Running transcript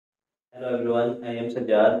Hello everyone, I am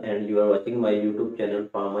Sajjad and you are watching my YouTube channel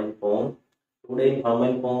PharmaInform. Today in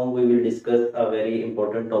PharmaInform we will discuss a very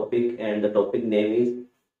important topic and the topic name is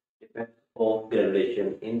defects of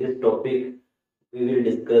granulation. In this topic we will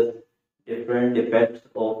discuss different defects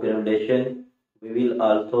of granulation. We will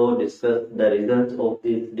also discuss the reasons of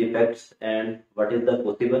these defects and what is the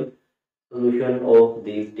possible solution of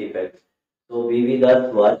these defects. So be with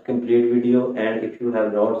us, watch complete video, and if you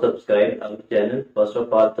have not subscribed our channel, first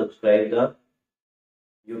of all subscribe the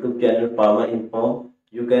YouTube channel Pharma Inform.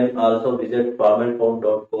 You can also visit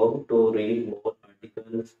pharmainform.com to read more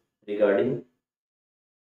articles regarding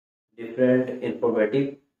different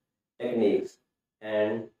informative techniques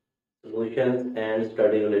and solutions and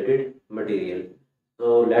study related material.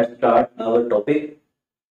 So let's start our topic,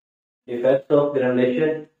 defects of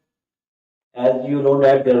granulation. As you know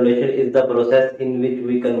that granulation is the process in which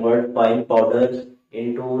we convert fine powders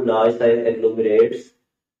into large size agglomerates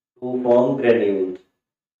to form granules.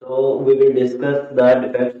 So we will discuss the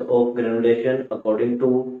defects of granulation according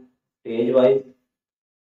to stage-wise,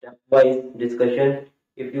 step-wise discussion.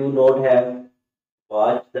 If you not have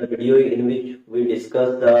watched the video in which we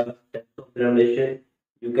discuss the steps of granulation,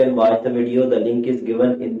 you can watch the video. The link is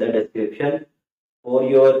given in the description. For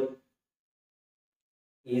your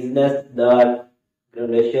easiness, the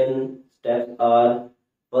granulation steps are: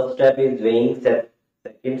 first step is weighing,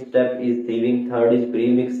 second step is sieving, third is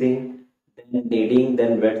pre-mixing, then kneading,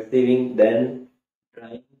 then wet sieving, then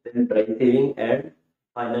drying, then dry sieving, and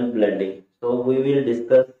final blending. So we will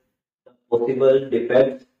discuss the possible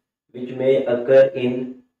defects which may occur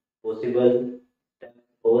in possible steps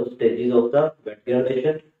or stages of the wet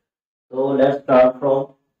granulation. So let's start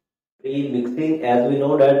from pre-mixing. As we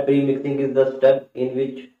know that pre-mixing is the step in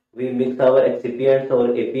which we mix our excipients or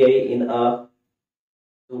API in a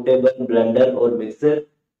suitable blender or mixer.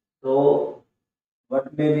 So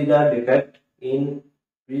what may be the defect in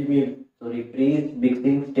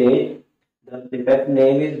pre-mixing stage? The defect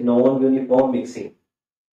name is non-uniform mixing.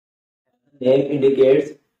 The name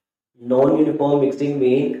indicates non-uniform mixing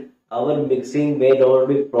means our mixing may not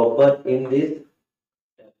be proper in this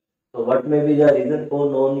step. So what may be the reason for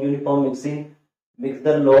non-uniform mixing?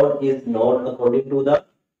 Mixer load is not according to the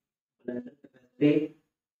blender capacity.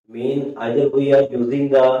 Mean either we are using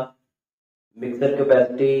the mixer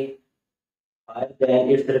capacity higher than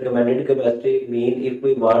its recommended capacity. Mean if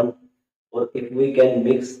we want or if we can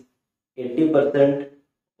mix 80%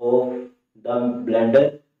 of the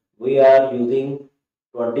blender, we are using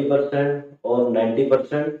 20% or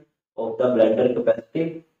 90% of the blender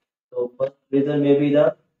capacity. So first reason may be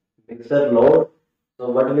the mixer load. So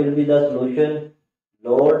what will be the solution?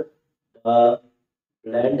 Load the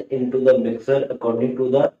blend into the mixer according to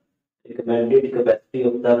the recommended capacity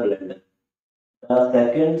of the blender. The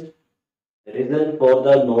second reason for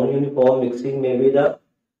the non-uniform mixing may be the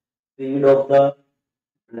speed of the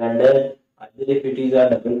blender. Either if it is a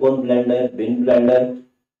double cone blender, bin blender,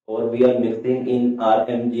 or we are mixing in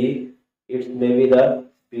RMG, it may be the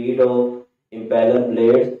speed of impeller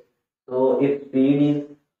blades. So if speed is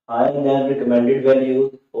higher than recommended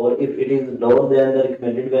values or if it is lower than the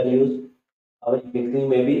recommended values, our mixing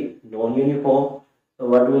may be non-uniform. So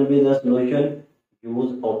what will be the solution?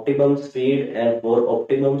 Use optimum speed, and for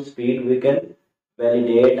optimum speed we can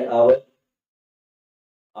validate our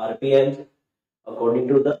RPMs according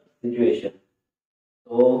to the situation.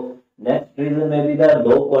 So next reason may be the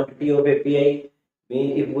low quantity of API.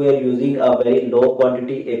 Mean if we are using a very low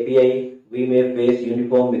quantity API, we may face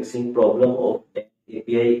uniform mixing problem of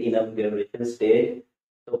API in a granulation stage.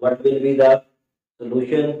 So what will be the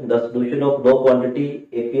solution? The solution of low quantity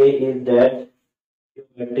API is that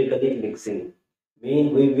geometrically mixing.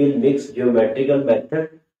 Mean we will mix geometrical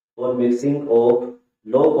method for mixing of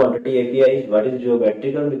low quantity APIs. What is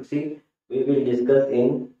geometrical mixing? We will discuss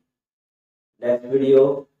in next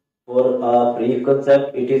video. For a brief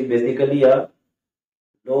concept, it is basically a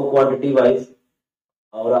low quantity wise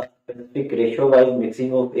or a specific ratio wise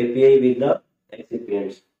mixing of API with the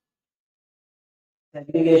excipients.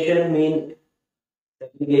 Segregation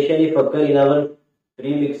if occur in our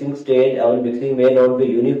pre-mixing stage, our mixing may not be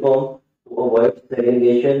uniform. To avoid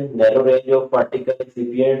segregation, narrow range of particle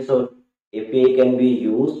excipients or API can be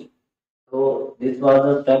used. So this was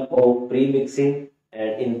the step of pre-mixing,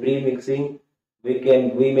 and in pre-mixing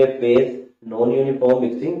we may face non-uniform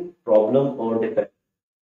mixing problem or defect.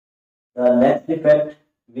 The next defect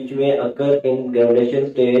which may occur in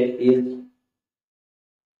granulation stage is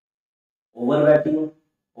overwetting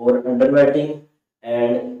or underwetting,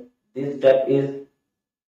 and this step is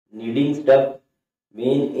kneading step.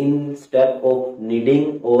 Mean in step of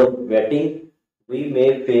kneading or wetting we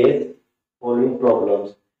may face following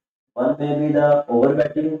problems. One may be the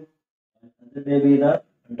overwetting, and other may be the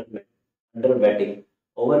underwetting.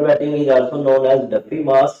 Overwetting is also known as Duffy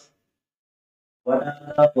mass. What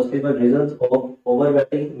are the possible reasons of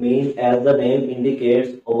overwetting? Mean, as the name indicates,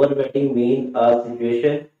 overwetting means a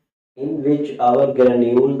situation in which our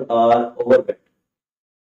granules are overwet.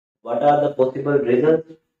 What are the possible reasons?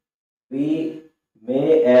 We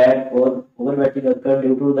may add or overwetting occur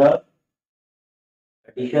due to the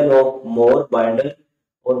addition of more binder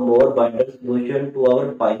or more binder solution to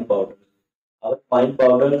our fine powders. Our fine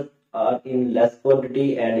powders are in less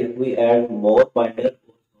quantity, and if we add more binder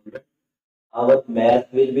or solvent, our mass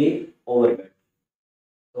will be overwet.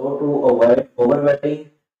 So to avoid overwetting,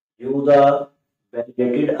 use a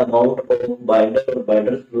validated amount of binder or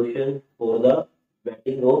binder solution for the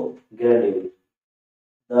wetting of granules.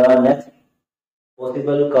 The next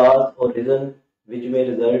possible cause or reason which may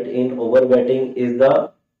result in overwetting is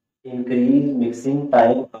the increased mixing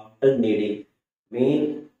time after kneading.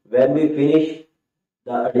 Mean, when we finish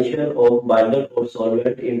the addition of binder or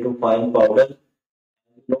solvent into fine powder,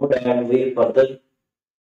 note that we further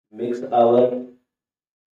mix our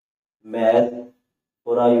mass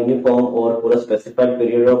for a uniform or for a specified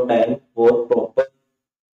period of time for proper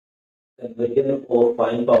conversion of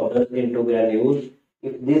fine powders into granules.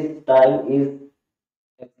 If this time is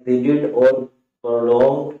exceeded or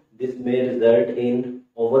prolonged, this may result in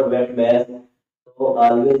overwet mass. So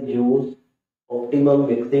always use optimum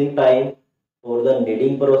mixing time for the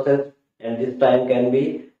kneading process, and this time can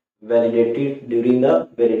be validated during the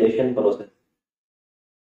validation process.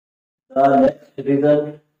 The next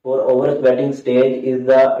reason for oversweating stage is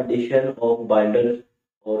the addition of binders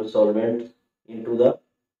or solvents into the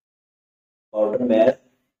powder mass.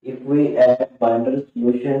 If we add binder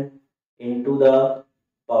solution into the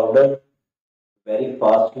powder very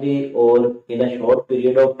fastly or in a short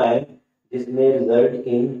period of time, this may result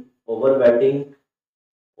in overwetting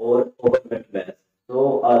or overwet mass.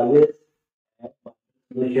 So always add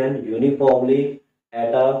solution uniformly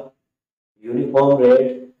at a uniform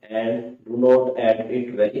rate and do not add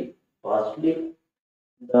it very fastly.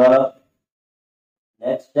 The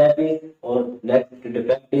next step is or next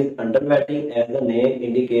defect is underwetting. As the name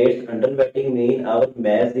indicates, underwetting means our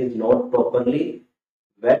mass is not properly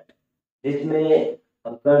wet. This may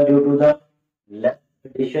occur due to the less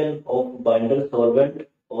addition of binder solvent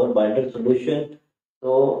or binder solution.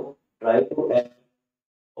 So try to add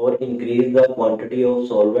or increase the quantity of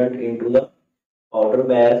solvent into the powder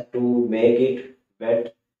mass to make it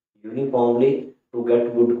wet uniformly to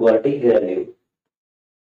get good quality granule.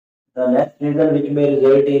 The next reason which may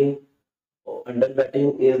result in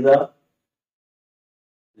underwetting is the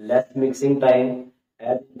less mixing time.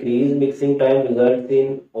 As increased mixing time results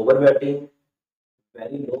in overwetting,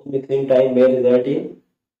 very low mixing time may result in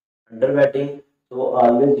underwetting. So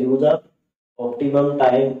always use a optimum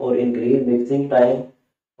time or increase mixing time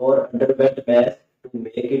for underwet mass to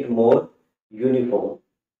make it more uniform.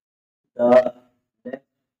 The next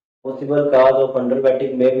possible cause of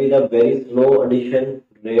underwetting may be the very slow addition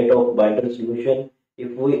rate of binder solution. If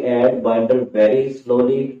we add binder very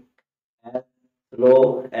slowly, as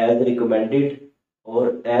slow as recommended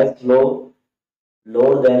or as lower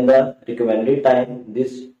than the recommended time,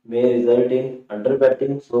 this may result in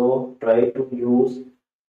underwetting. So try to use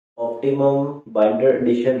optimum binder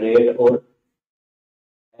addition rate or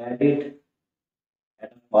add it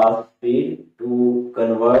at a fast speed to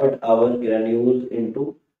convert our granules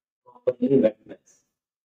into properly wet mix.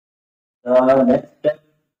 The next step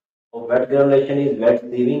of wet granulation is wet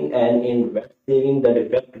sieving, and in wet sieving, the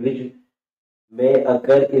defect which may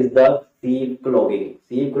occur is the sieve clogging.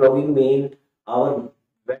 Sieve clogging means our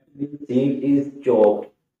wet mill sieve is choked.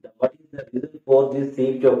 What is the reason for this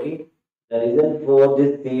sieve choking? The reason for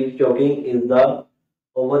this sieve choking is the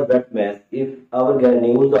overwet mass. If our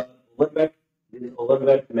granules are overwet, this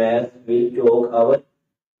overwet mass will choke our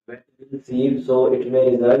wet mill sieve, so it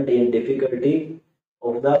may result in difficulty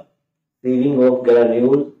of the sieving of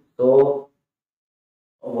granules. So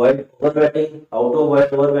avoid overwetting. How to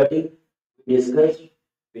avoid overwetting? We discussed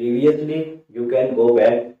previously. You can go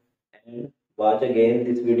back and watch again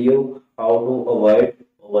this video how to avoid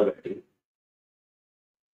overwetting.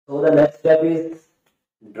 So the next step is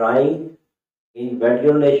drying. In wet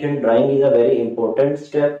granulation, drying is a very important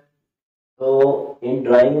step. So in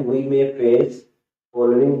drying, we may face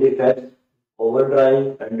following defects: over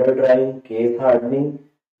drying, under drying, case hardening,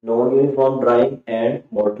 non-uniform drying, and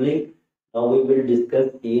mottling. Now we will discuss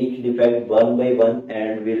each defect one by one,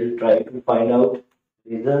 and we'll try to find out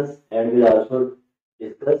reasons, and we'll also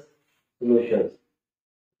discuss solutions.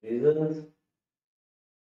 Reasons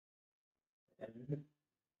and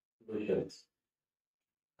solutions.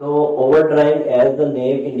 So over-drying, as the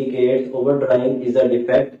name indicates, over-drying is a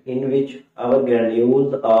defect in which our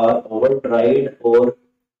granules are over-dried or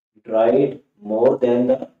dried more than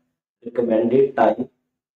the recommended time.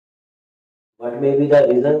 What may be the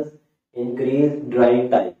reasons? Increased drying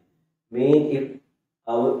time. Mean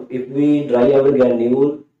if we dry our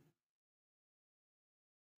granule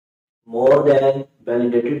more than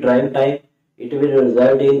validated drying time, it will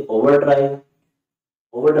result in over-drying.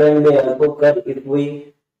 Over-drying may also occur if we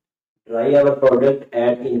dry our product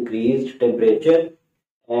at increased temperature,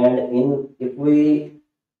 and if we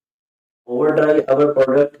over dry our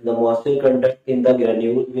product, the moisture content in the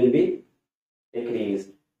granules will be decreased.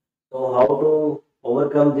 So how to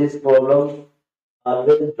overcome this problem?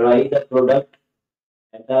 Always dry the product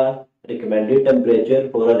at a recommended temperature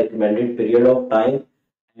for a recommended period of time,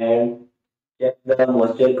 and check the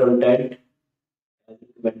moisture content as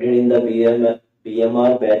recommended in the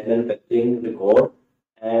BMR batch manufacturing record.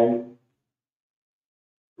 And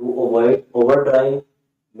to avoid over drying,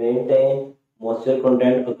 maintain moisture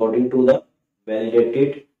content according to the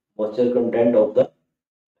validated moisture content of the.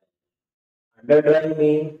 Under drying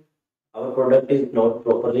means our product is not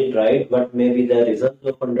properly dried, but maybe the results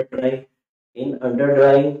of under drying. In under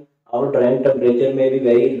drying, our drying temperature may be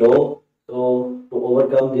very low. So to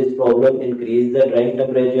overcome this problem, increase the drying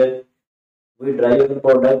temperature. We dry our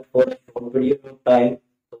product for a short period of time,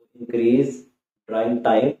 so increase drying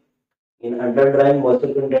time. In under drying,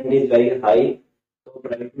 moisture content is very high, so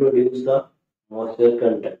try to reduce the moisture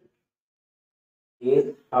content. Case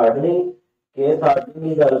hardening. Case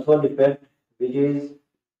hardening is also a defect which is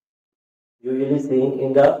usually seen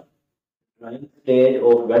in the drying stage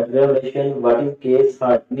of wet granulation. What is case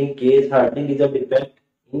hardening? Case hardening is a defect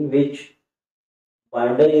in which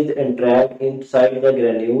binder is entrapped inside the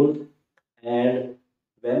granules, and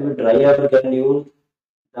when we dry our granules,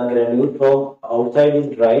 the granule from outside is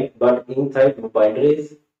dried, but inside the binder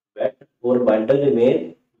is wet or binder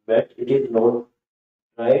remain wet. It is not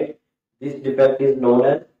dried. This defect is known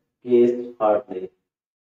as case hardening.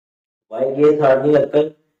 Why case hardening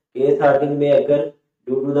occurs? Case hardening may occur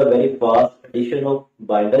due to the very fast addition of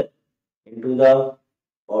binder into the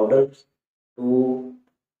powders to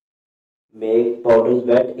make powders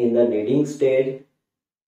wet in the kneading stage.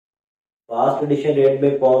 Fast addition rate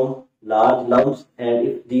may form large lumps, and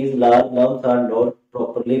if these large lumps are not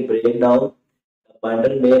properly break down, the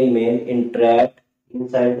binder may remain entrapped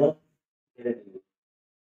inside the granule.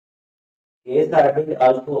 Case hardening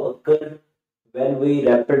also occurs when we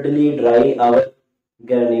rapidly dry our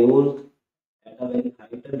granules at a very high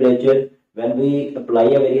temperature. When we apply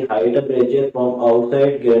a very high temperature, from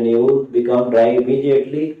outside granules become dry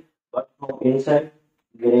immediately, but from inside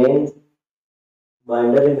grains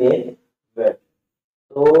binder remain wet.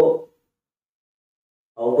 So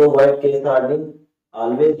how to avoid case hardening?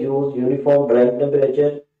 Always use uniform drying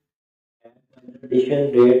temperature and binder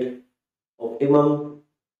addition rate, optimum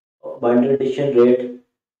binder addition rate,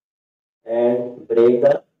 and break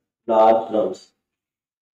the large lumps.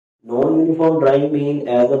 Non-uniform drying means,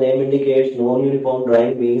 as the name indicates, non-uniform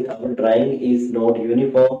drying means our drying is not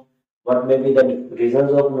uniform. What may be the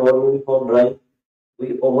reasons of non-uniform drying?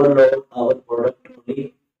 We overload our product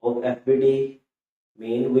only of FBD,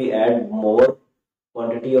 mean we add more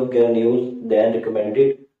quantity of granules than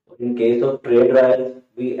recommended. In case of tray dryers,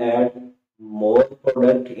 we add more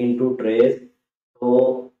product into trays.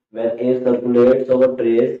 So when air circulates over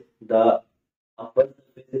trays, the upper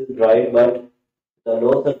surface is dry, but the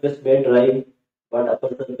lower surface may dry, but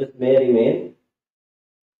upper surface may remain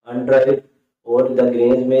undried, or the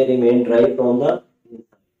grains may remain dry from the inside.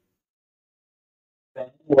 Fan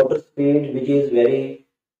water speed, which is very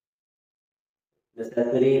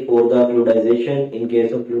necessary for the fluidization. In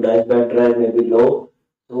case of fluidized bed dryer, may be low.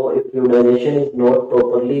 So if fluidization is not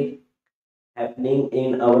properly happening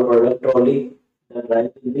in our product only, the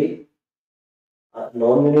dryer will be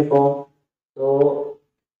non-uniform. So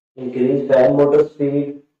increase fan motor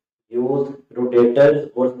speed, use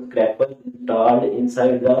rotators or scrapers installed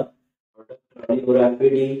inside the product trolley or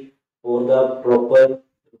FPD for the proper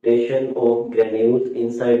rotation of granules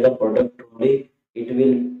inside the product trolley. It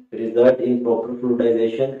will result in proper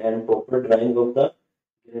fluidization and proper drying of the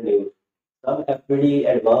granules. Some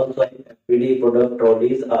FPD, advanced FPD product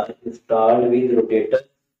trolleys are installed with rotators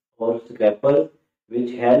or scrapers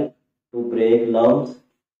which help to break lumps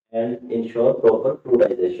and ensure proper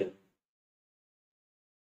fluidization.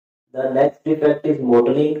 The next defect is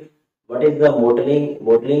mottling. What is the mottling?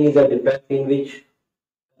 Mottling is a defect in which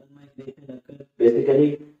colorization occurs.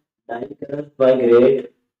 Basically, dye colors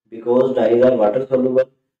migrate because dyes are water soluble.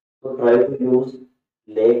 So try to use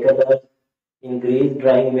lake colors. Increased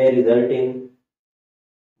drying may result in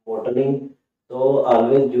bottling. So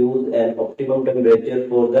always use an optimum temperature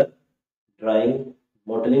for the drying.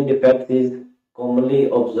 Bottling defects is commonly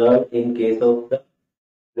observed in case of the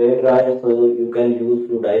spray dryers, so you can use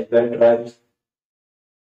fluidized bed dryers.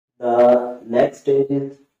 The next stage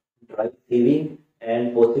is dry sieving,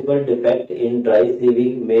 and possible defect in dry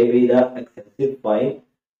sieving may be the excessive fine.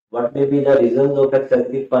 What may be the reasons of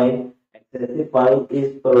excessive fine? Excessive fine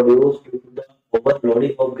is produced due to the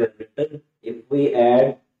overloading of granulator. If we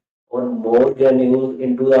add or more granules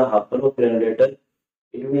into the hopper of granulator,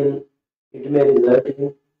 it will it may result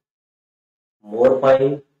in more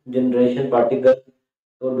fine generation particles.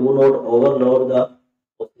 So do not overload the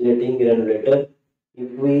oscillating granulator.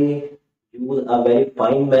 If we use a very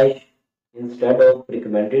fine mesh instead of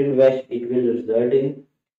recommended mesh, it will result in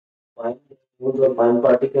fine granules or fine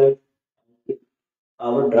particles. If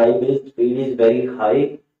our dry mill speed is very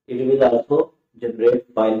high, it will also generate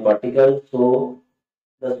fine particles. So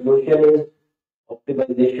the solution is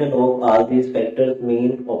optimization of all these factors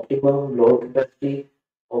mean optimum load capacity,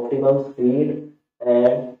 optimum speed,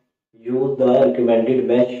 and use the recommended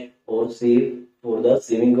mesh or sieve for the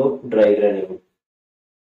sieving of dry granules.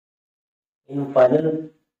 In final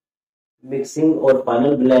mixing or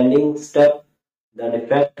final blending step, the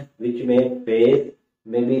defect which may face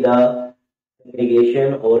may be the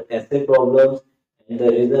segregation or assay problems, and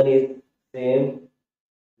the reason is same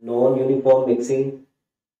non-uniform mixing,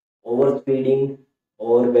 overspeeding,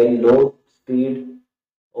 or very low speed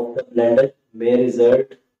of the blender may result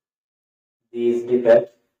these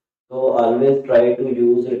defects. So always try to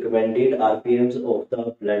use recommended RPMs of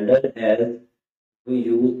the blender as we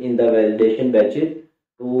use in the validation batches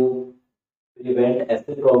to prevent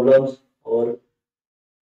assay problems or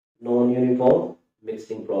non-uniform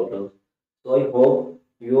mixing problems. So I hope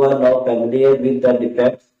you are now familiar with the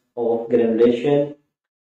defects of granulation.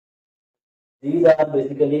 These are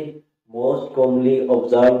basically most commonly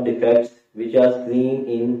observed defects which are seen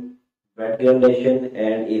in wet granulation,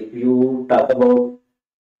 and if you talk about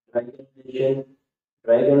dry granulation,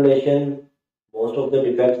 dry granulation, most of the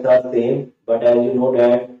defects are same, but as you know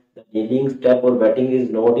that the kneading step or wetting is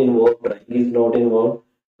not involved, drying is not involved.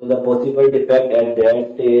 So the possible defect at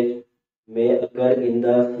that stage may occur in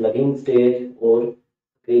the slugging stage or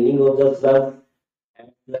screening of the slugs.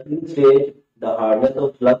 At slugging stage, the hardness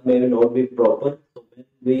of slug may not be proper. So when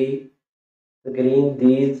we screen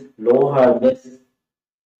these low hardness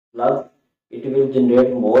slugs, it will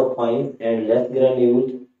generate more fines and less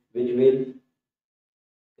granules, which will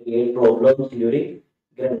create problems during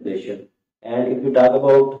granulation. And if you talk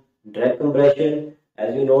about drag compression,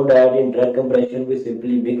 as you know that in drag compression we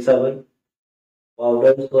simply mix our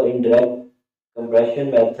powders. So in drag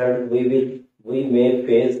compression method we may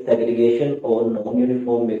face segregation or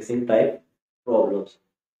non-uniform mixing type problems.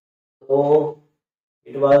 So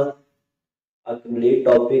it was a complete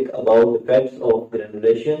topic about effects of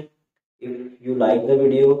granulation. If you like the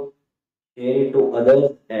video, share it to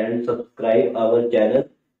others and subscribe our channel.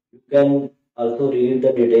 You can also read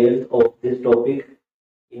the details of this topic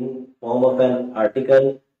in form of an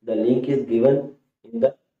article. The link is given in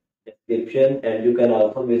the description, and you can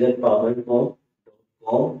also visit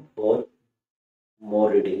farmerform.com for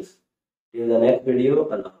more readings. Till the next video,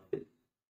 Allah Hafiz.